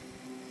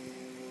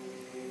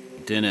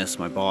 Dennis,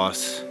 my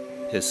boss,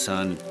 his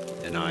son,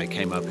 and I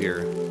came up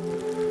here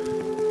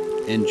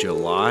in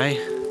July.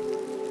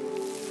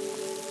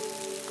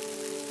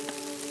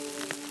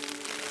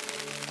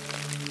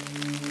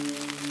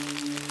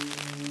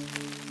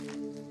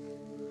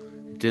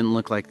 It didn't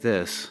look like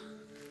this.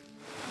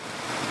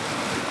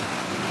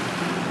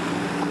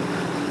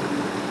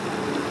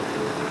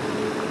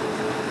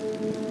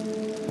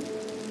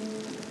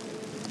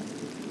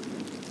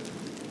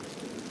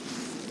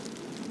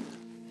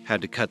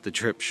 Had to cut the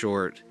trip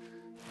short.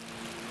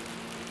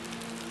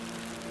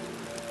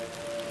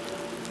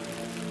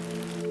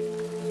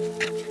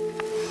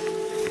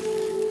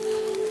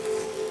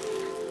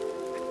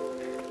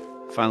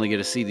 Finally get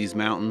to see these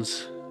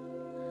mountains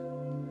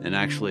and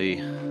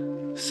actually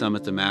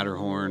summit the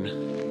Matterhorn.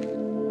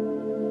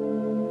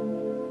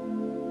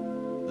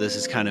 This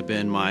has kind of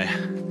been my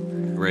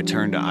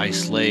return to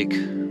Ice Lake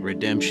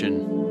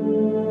redemption.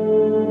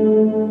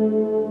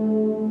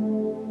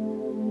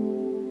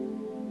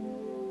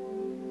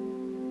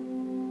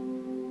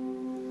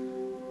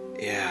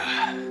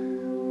 Yeah,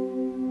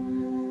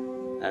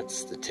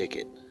 that's the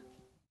ticket.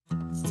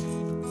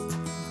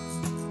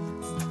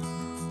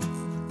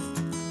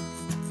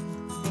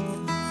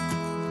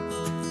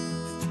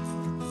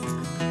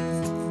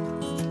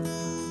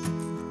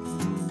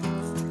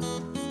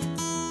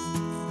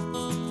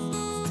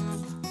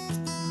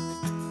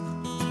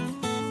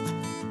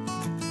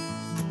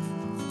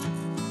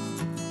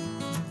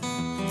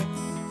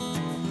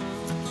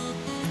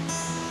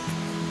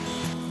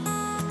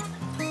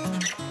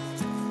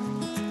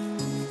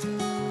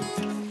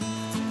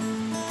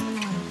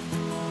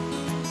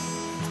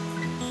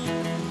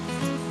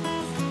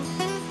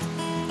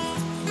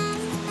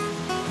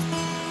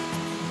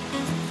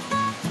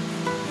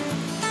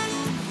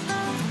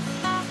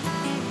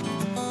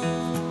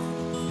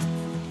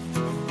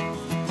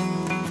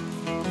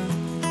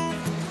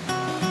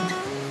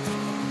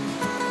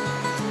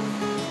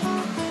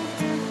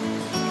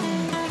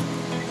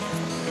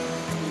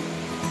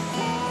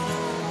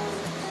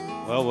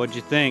 Well, what'd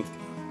you think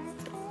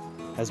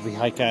as we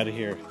hike out of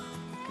here?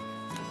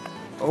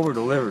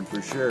 Over-delivered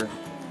for sure.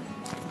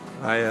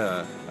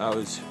 I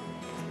was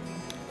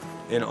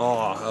in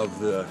awe of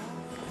the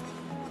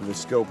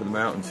scope of the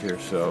mountains here,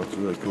 so it's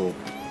really cool.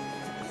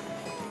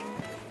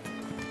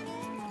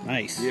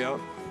 Nice. Yep.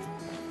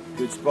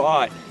 Good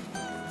spot.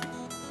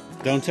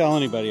 Don't tell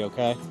anybody,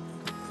 okay?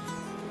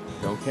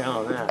 Don't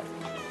count on that.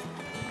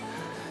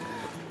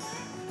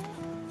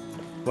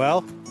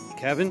 Well,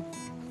 Kevin,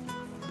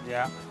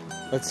 Yeah.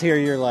 let's hear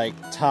your like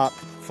top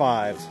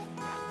 5.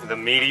 The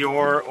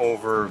Meteor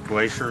over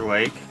Glacier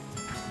Lake,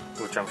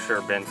 which I'm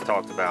sure Ben's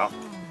talked about.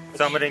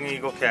 Summiting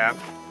Eagle Cap.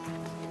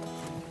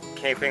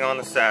 Camping on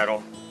the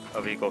saddle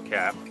of Eagle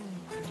Cap.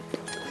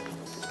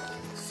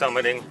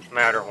 Summiting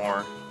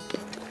Matterhorn.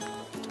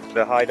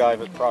 The high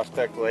dive at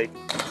Prospect Lake.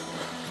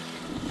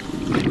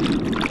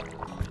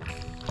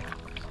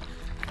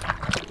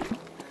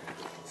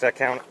 Does that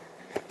count?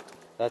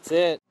 That's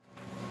it.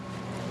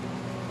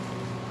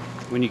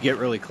 When you get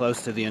really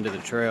close to the end of the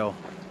trail,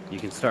 you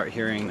can start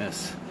hearing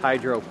this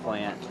hydro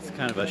plant. It's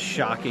kind of a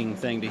shocking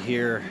thing to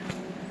hear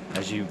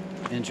as you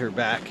enter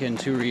back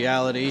into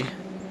reality.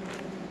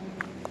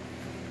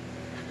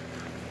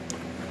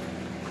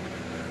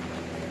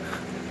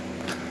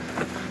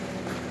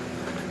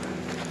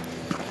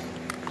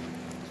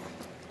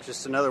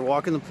 Just another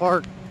walk in the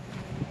park.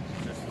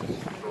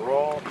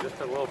 Just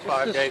a little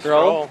 5-day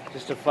stroll.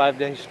 Just a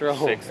 5-day stroll.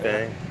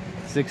 6-day.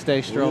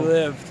 6-day stroll. We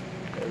lived,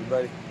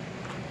 everybody.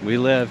 We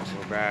lived.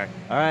 We're back.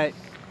 All right,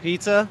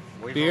 pizza,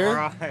 We've beer,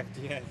 arrived,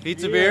 yes.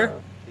 pizza, beer.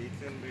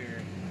 Pizza and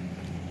beer.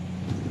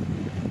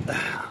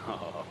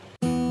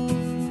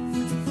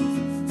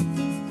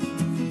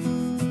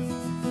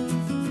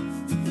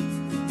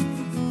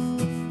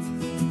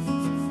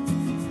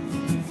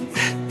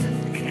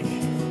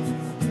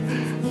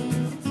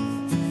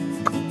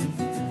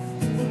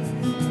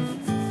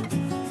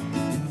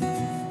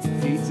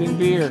 Pizza and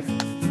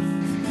beer.